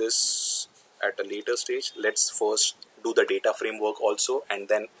show you this at a later stage. Let's first do the data framework also, and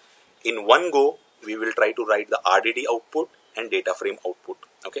then in one go we will try to write the RDD output and data frame output.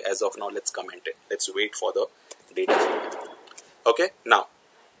 Okay, as of now let's comment it. Let's wait for the data frame. Okay, now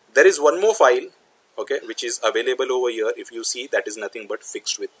there is one more file, okay, which is available over here. If you see, that is nothing but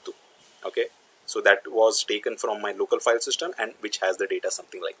fixed with 2. Okay, so that was taken from my local file system and which has the data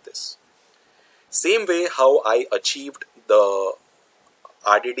something like this. Same way how I achieved the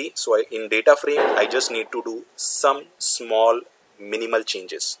RDD. So in data frame, I just need to do some small minimal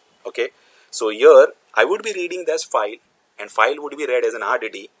changes. Okay, so here I would be reading this file and file would be read as an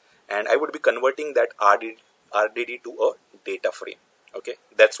RDD, and I would be converting that RDD to a data frame. Okay,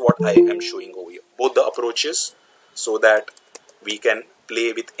 that's what I am showing over here, both the approaches, so that we can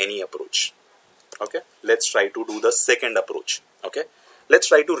play with any approach. Okay, let's try to do the second approach. Okay, let's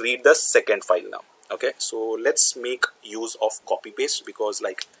try to read the second file now. Okay, so let's make use of copy paste, because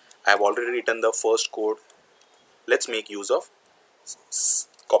like I have already written the first code. Let's make use of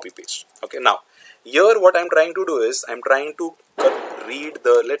copy paste. Okay, now here what I'm trying to do is I'm trying to read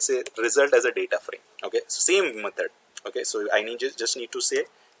the, let's say, result as a data frame. Okay, so same method. Okay, so I just need to say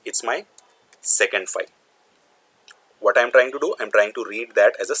it's my second file. What I'm trying to do, I'm trying to read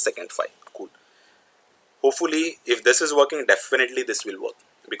that as a second file. Cool. Hopefully, if this is working, definitely this will work,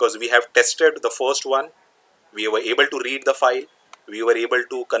 because we have tested the first one. We were able to read the file. We were able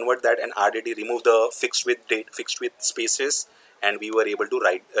to convert that and RDD, remove the fixed with spaces, and we were able to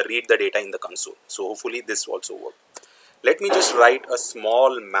read the data in the console. So hopefully this also works. Let me just write a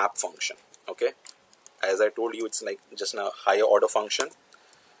small map function. Okay, as I told you, it's like just a higher order function.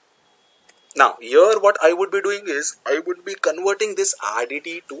 Now here what I would be doing is I would be converting this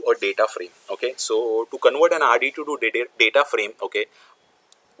RDD to a data frame. Okay, so to convert an RDD to data frame, okay,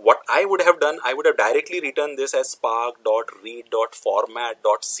 what I would have done, I would have directly written this as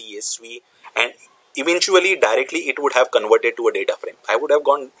spark.read.format.csv, and eventually directly it would have converted to a data frame. I would have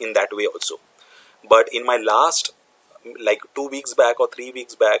gone in that way also. But in my last, like 2 weeks back or 3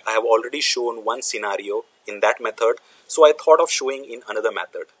 weeks back, I have already shown one scenario in that method. So I thought of showing in another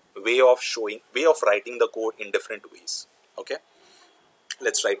method, way of writing the code in different ways. Okay,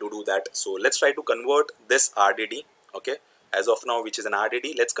 let's try to do that. So let's try to convert this RDD. Okay, as of now, which is an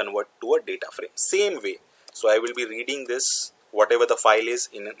RDD, let's convert to a data frame. Same way. So I will be reading this, whatever the file is,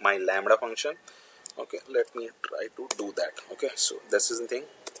 in my lambda function. Okay, let me try to do that. Okay, so this is the thing.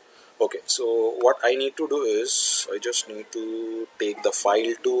 Okay, so what I need to do is I just need to take the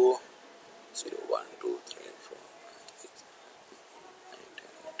file to 0, 1, 2, 3, 4, 5, 6, 7, 8, 9,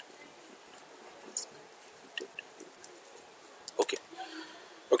 10, 11, 12. Okay.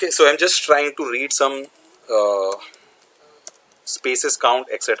 Okay, so I'm just trying to read some spaces count,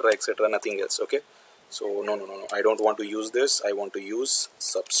 etc., etc., nothing else. Okay, so no, I don't want to use this. I want to use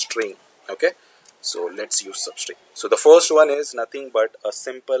substring. Okay, so let's use substring. So the first one is nothing but a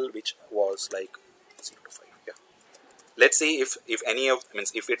simple, which was like 0 to 5. Yeah, let's see if any of,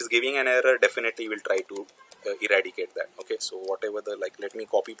 means if it is giving an error, definitely we'll try to eradicate that. Okay, so whatever the, like, let me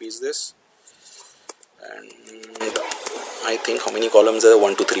copy paste this, and I think how many columns are there?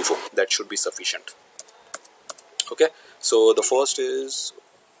 1, 2, 3, 4. That should be sufficient. Okay, so the first is,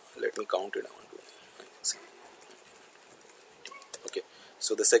 let me count it down. Okay,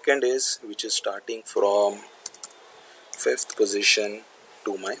 so the second is, which is starting from 5th position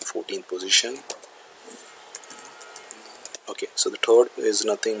to my 14th position. Okay, so the third is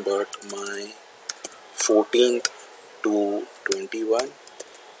nothing but my 14th to 21.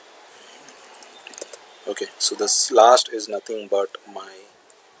 Okay, so this last is nothing but my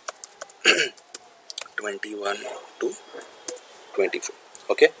 21 to 24.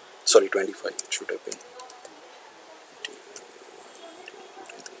 Okay, sorry, 25 should have been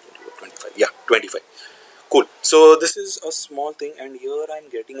 25. Yeah, 25. Cool. So this is a small thing, and here I'm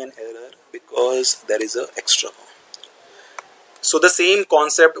getting an error because there is a extra. So the same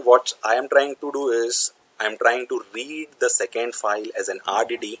concept, what I am trying to do is I'm trying to read the second file as an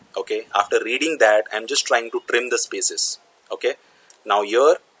RDD. Okay, after reading that, I'm just trying to trim the spaces. Okay, now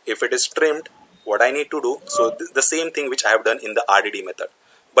here if it is trimmed, what I need to do, so the same thing which I have done in the RDD method,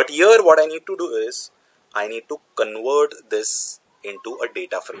 but here what I need to do is I need to convert this into a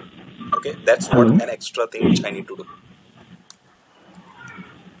data frame. Okay, that's what an extra thing which I need to do.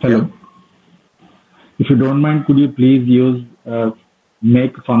 Hello. Yeah. If you don't mind, could you please use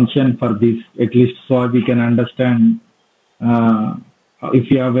make function for this, at least so we can understand uh, if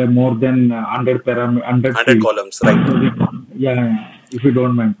you have a more than 100 100 100 fields. columns, right? Yeah, if you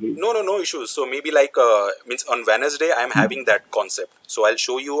don't mind, please. No issues. So maybe like means on Wednesday I'm having that concept. So I'll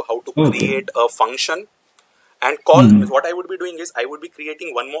show you how to Okay. create a function and call. What I would be doing is I would be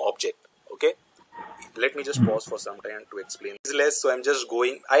creating one more object. Okay. Let me just pause for some time to explain. It's less, so I'm just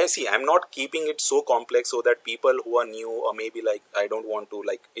going. I see. I'm not keeping it so complex so that people who are new or maybe like I don't want to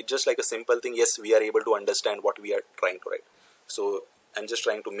like it's just like a simple thing. Yes, we are able to understand what we are trying to write. So I'm just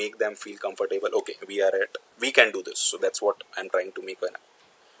trying to make them feel comfortable. Okay, we can do this. So that's what I'm trying to make.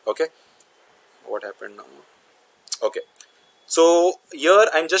 Okay, what happened now? Okay. So here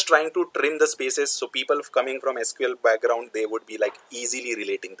I'm just trying to trim the spaces so people coming from SQL background, they would be like easily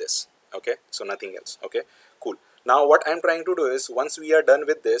relating this. Okay, so nothing else. Okay, cool. Now what I'm trying to do is once we are done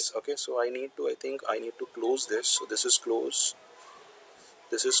with this, okay, so I think I need to close this. So this is close.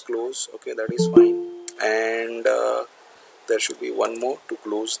 This is close. Okay, that is fine. And there should be one more to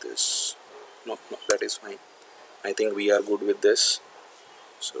close this. No, that is fine. I think we are good with this.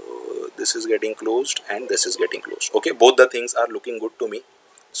 So this is getting closed and this is getting closed. Okay, both the things are looking good to me.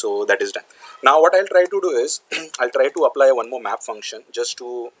 So that is done. Now what I'll try to do is I'll try to apply one more map function just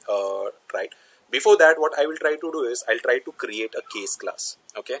to try. Before that, what I will try to do is I'll try to create a case class.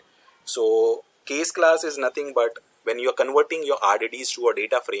 Okay, so case class is nothing but when you are converting your RDDs to a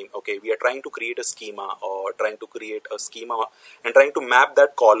data frame, okay, we are trying to create a schema or trying to create a schema and trying to map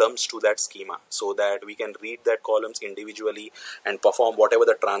that columns to that schema so that we can read that columns individually and perform whatever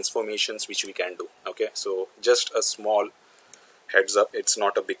the transformations which we can do. Okay, so just a small heads up, it's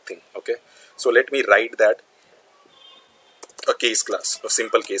not a big thing. Okay, so let me write that a case class, a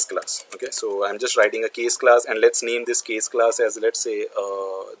simple case class. Okay, so I'm just writing a case class and let's name this case class as, let's say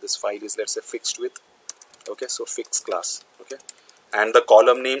this file is, let's say, fixed with. Okay, so fixed class. Okay, and the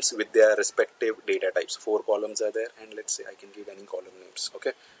column names with their respective data types. 4 columns are there and let's say I can give any column names.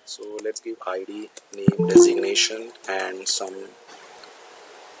 Okay, so let's give ID, name, designation and some.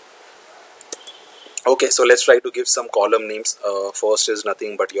 Okay, so let's try to give some column names. First is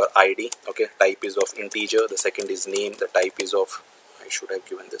nothing but your ID. Okay, type is of integer. The second is name. The type is of, I should have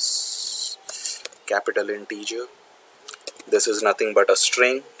given this capital integer. This is nothing but a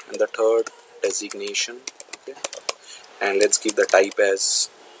string. And the third, designation. Okay, and let's give the type as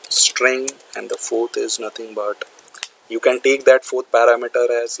string. And the fourth is nothing but, you can take that fourth parameter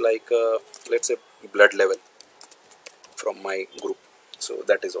as like let's say blood level from my group. So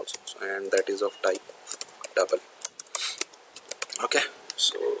that is also, and that is of type double. Okay,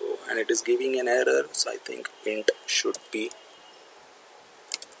 so and it is giving an error, so I think int should be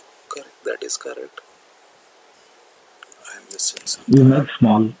correct. That is correct. I am missing something. You make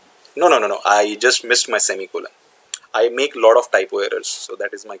small. No, I just missed my semicolon. I make a lot of typo errors, so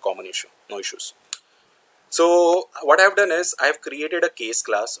that is my common issue. No issues. So what I have done is I have created a case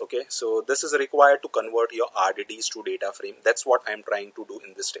class. Okay, so this is required to convert your RDDs to data frame. That's what I am trying to do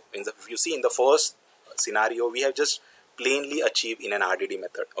in this step. If you see in the first scenario, we have just plainly achieved in an RDD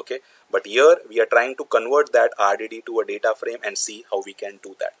method. Okay, but here we are trying to convert that RDD to a data frame and see how we can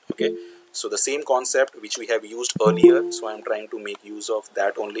do that. Okay, so the same concept which we have used earlier, so I am trying to make use of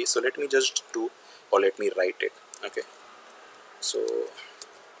that only. So let me just do, or let me write it. Okay, so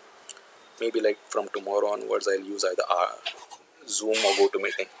maybe like from tomorrow onwards I'll use either Zoom or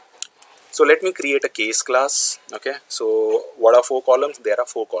GoToMeeting. So let me create a case class. Okay, so what are 4 columns? There are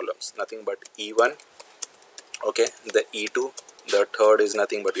 4 columns, nothing but E1. Okay, the E2, the third is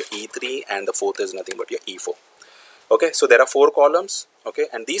nothing but your E3 and the fourth is nothing but your E4. Okay, so there are 4 columns. Okay,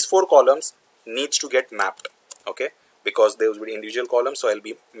 and these 4 columns needs to get mapped. Okay, because there will be individual columns, so I'll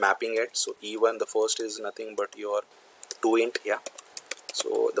be mapping it. So E1, the first is nothing but your 2int. Yeah,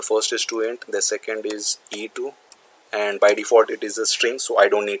 so the first is 2int, the second is E2 and by default it is a string, so I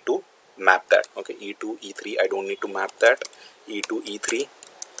don't need to map that. Okay, E2, E3, I don't need to map that. E2, E3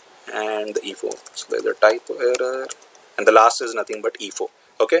 and the E4, so there's a typo error and the last is nothing but E4.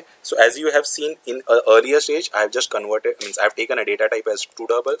 Okay, so as you have seen in an earlier stage, I have just converted, means I have taken a data type as 2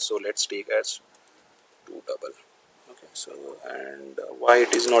 double, so let's take as 2 double. Okay, so and why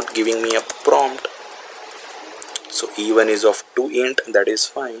it is not giving me a prompt? So E1 is of 2 int, that is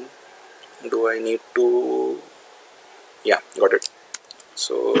fine. Do I need to, yeah, got it.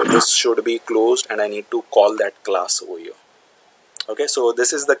 So this should be closed and I need to call that class over here. Okay, so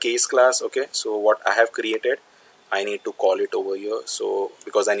this is the case class. Okay, so what I have created, I need to call it over here. So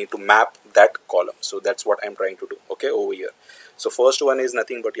because I need to map that column, so that's what I'm trying to do. Okay, over here. So first one is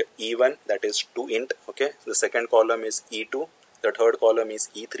nothing but your E1, that is 2 int. Okay, the second column is E2, the third column is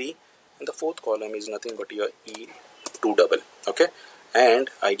E3 and the fourth column is nothing but your E2 double. Okay, and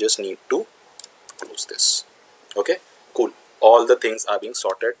I just need to close this. Okay, cool. All the things are being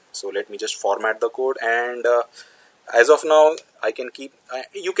sorted. So let me just format the code, and as of now I can keep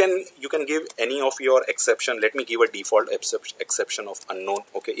you can give any of your exception. Let me give a default exception of unknown.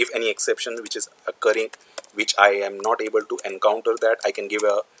 Okay, if any exception which is occurring which I am not able to encounter, that I can give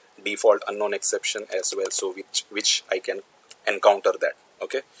a default unknown exception as well, so which I can encounter that.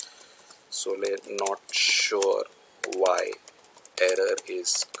 Okay, so let not sure why error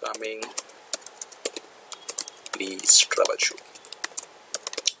is coming, please troubleshoot.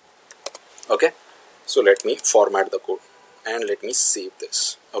 Okay, so let me format the code and let me save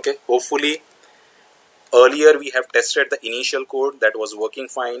this. Okay, hopefully earlier we have tested the initial code that was working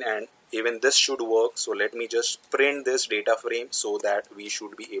fine, and even this should work. So let me just print this data frame so that we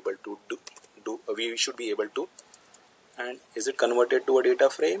should be able to and is it converted to a data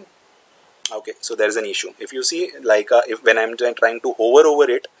frame? Okay, so there is an issue. If you see, like if when I'm trying to hover over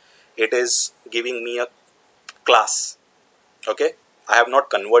it, it is giving me a class. Okay, I have not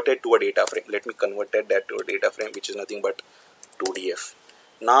converted to a data frame. Let me convert that to a data frame, which is nothing but 2df.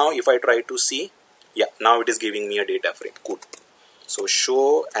 Now if I try to see, yeah, now it is giving me a data frame. Cool. So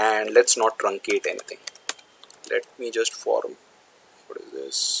show, and let's not truncate anything. Let me just what is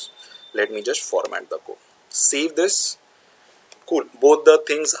this? Let me just format the code. Save this. Cool. Both the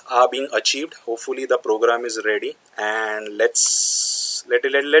things are being achieved. Hopefully the program is ready, and let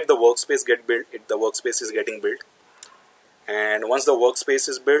the workspace get built. The workspace is getting built, and once the workspace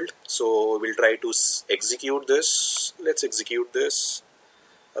is built, so we'll try to execute this. Let's execute this.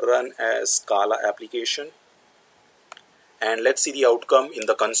 Run as Scala application, and let's see the outcome in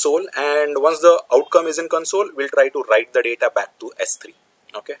the console. And once the outcome is in console, we'll try to write the data back to S3.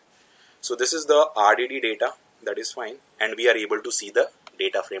 Okay, so this is the RDD data, that is fine, and we are able to see the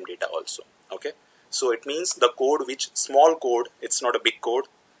data frame data also. Okay, so it means the code, which small code, it's not a big code,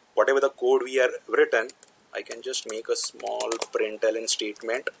 whatever the code we are written, I can just make a small println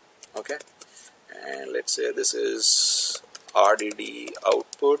statement. Okay, and let's say this is RDD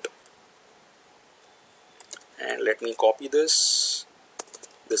output, and let me copy this.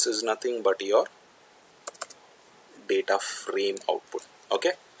 This is nothing but your data frame output.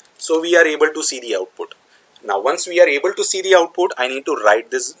 Okay, so we are able to see the output. Now once we are able to see the output, I need to write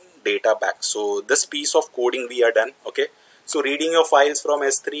this data back. So this piece of coding we are done. Okay, so reading your files from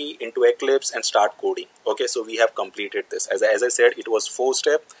S3 into Eclipse and start coding. Okay, so we have completed this. As I said, it was 4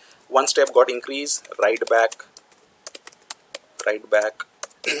 steps. One step got increased, write back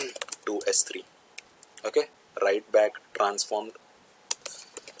to S3. Okay, write back transformed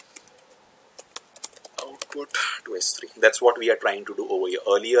output to S3. That's what we are trying to do over here.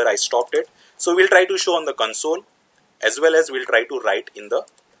 Earlier I stopped it, so we'll try to show on the console, as well as we'll try to write in the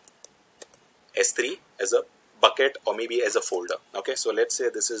S3 as a bucket or maybe as a folder. Okay, so let's say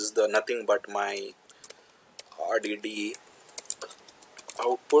this is the nothing but my RDD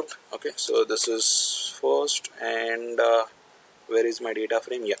output. Okay, so this is first, and where is my data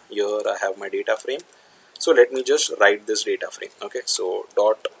frame? Yeah, here I have my data frame. So let me just write this data frame. Okay, so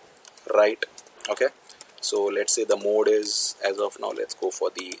dot write. Okay, so let's say the mode is, as of now, let's go for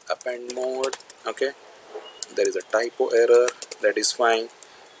the append mode. Okay, there is a typo error, that is fine.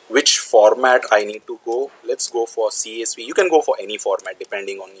 Which format I need to go? Let's go for CSV. You can go for any format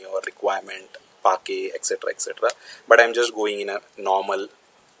depending on your requirement, Parquet, etc, etc, but I'm just going in a normal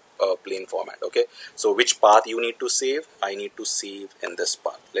plain format. Okay, so which path you need to save? I need to save in this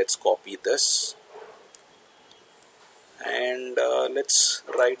path. Let's copy this, and let's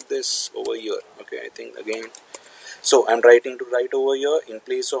write this over here. Okay, I think again, so I'm writing to write over here. In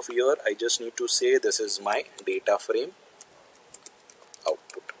place of here, I just need to say this is my data frame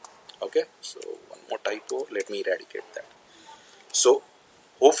output. Okay, so one more typo, let me eradicate that. So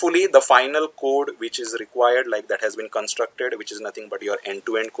hopefully the final code which is required, like that, has been constructed, which is nothing but your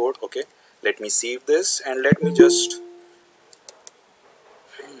end-to-end code. Okay, let me save this, and let me just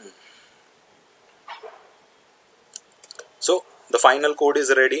so the final code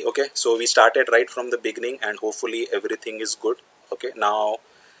is ready. Okay, so we started right from the beginning, and hopefully everything is good. Okay, now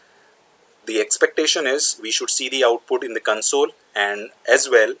the expectation is we should see the output in the console, and as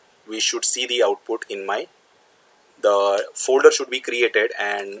well we should see the output in the folder should be created,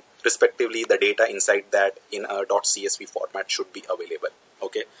 and respectively the data inside that in a .csv format should be available.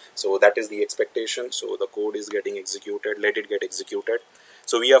 Okay, so that is the expectation. So the code is getting executed. Let it get executed.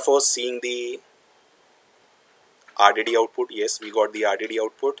 So we are first seeing the RDD output. Yes, we got the RDD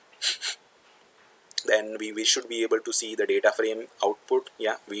output. Then we should be able to see the data frame output.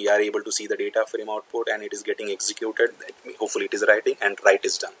 Yeah, we are able to see the data frame output, and it is getting executed. Hopefully it is writing, and write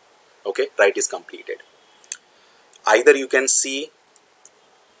is done. Okay, write is completed. Either you can see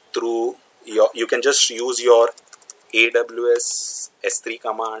through you can just use your AWS S3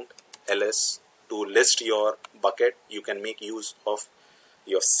 command ls to list your bucket. You can make use of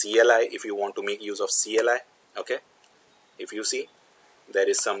your CLI if you want to make use of CLI. Okay, if you see, there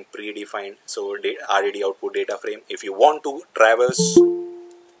is some predefined RDD output data frame. If you want to traverse,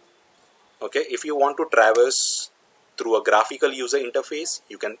 okay, if you want to traverse through a graphical user interface,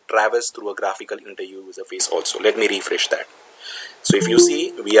 you can traverse through a graphical user interface also. Let me refresh that. So if you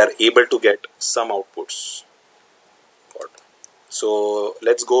see, we are able to get some outputs. So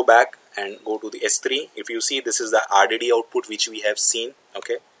let's go back and go to the S3. If you see, this is the RDD output which we have seen.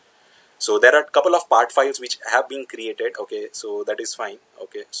 Okay, so there are a couple of part files which have been created. Okay, so that is fine.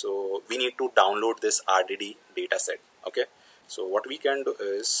 Okay, so we need to download this RDD data set. Okay, so what we can do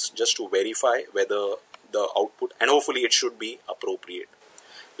is just to verify whether the output, and hopefully it should be appropriate.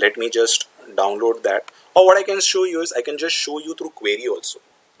 Let me just download that. Or what I can show you is I can just show you through query also.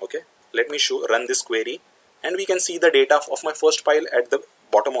 Okay, let me run this query, and we can see the data of my first file at the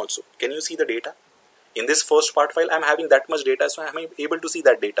bottom also. Can you see the data? In this first part file, I'm having that much data, so I'm able to see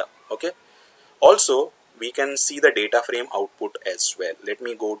that data. Okay. Also, we can see the data frame output as well. Let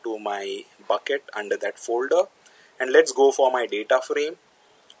me go to my bucket under that folder, and let's go for my data frame,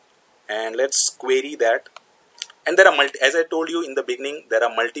 and let's query that. And there are as I told you in the beginning, there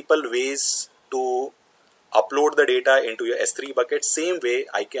are multiple ways to upload the data into your S3 bucket. Same way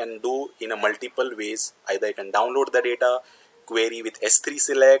I can do in a multiple ways. Either I can download the data, query with S3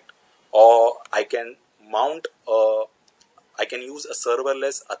 select, or I can mount I can use a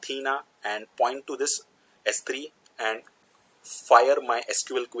serverless Athena and point to this S3 and fire my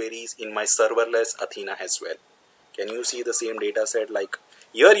SQL queries in my serverless Athena as well. Can you see the same data set? Like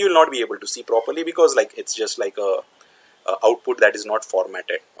here you will not be able to see properly because like it's just like a output that is not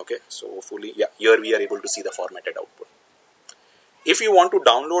formatted. Okay, so hopefully, yeah, here we are able to see the formatted output. If you want to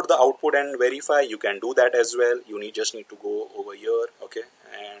download the output and verify, you can do that as well. You just need to go over here. Okay,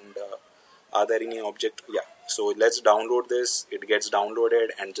 and are there any object? Yeah, so let's download this. It gets downloaded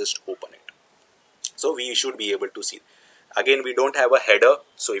and just open it. So we should be able to see. Again, we don't have a header,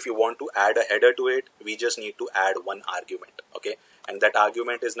 so if you want to add a header to it, we just need to add one argument. Okay, and that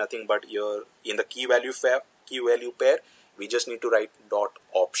argument is nothing but here in the key value pair, we just need to write dot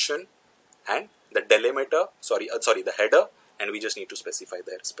option and the delimiter, the header, and we just need to specify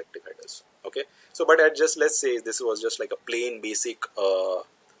the respective headers. Okay, so but let's say this was just like a plain basic.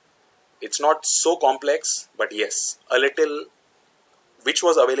 It's not so complex, but yes, a little, which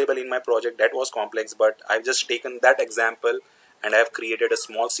was available in my project that was complex, but I've just taken that example and I've created a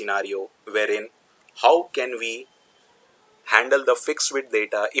small scenario wherein how can we handle the fixed width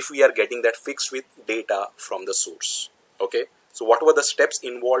data if we are getting that fixed width data from the source. Okay, so what were the steps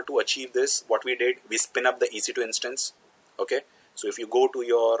involved to achieve this? What we did, we spin up the EC2 instance. Okay, so if you go to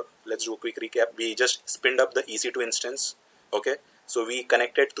your, let's do a quick recap. We just spinned up the EC2 instance. Okay, so we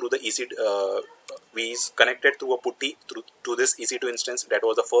connected through the we connected through a putty to this EC2 instance. That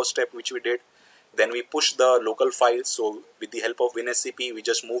was the first step which we did. Then we pushed the local files. So with the help of WinSCP, we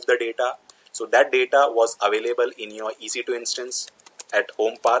just moved the data. So that data was available in your EC2 instance at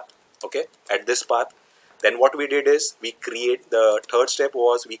home path. Okay, at this path. Then what we did is the third step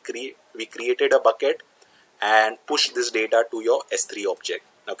was we created a bucket and pushed this data to your S3 object.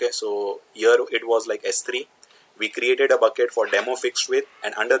 Okay, so here it was like S3. We created a bucket for demo fixed width,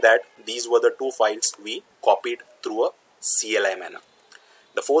 and under that, these were the two files we copied through a CLI manner.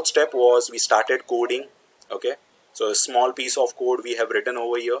 The fourth step was we started coding. Okay, so a small piece of code we have written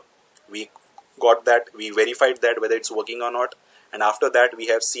over here. We got that, we verified that whether it's working or not, and after that we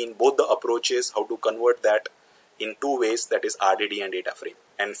have seen both the approaches, how to convert that in two ways, that is RDD and data frame,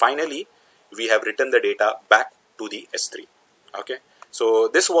 and finally we have written the data back to the S3. Okay, so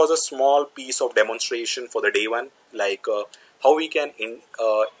this was a small piece of demonstration for the day one, like how we can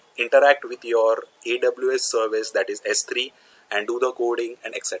interact with your AWS service, that is S3, and do the coding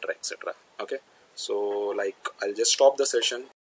and etc. etc. Okay, so like I'll just stop the session.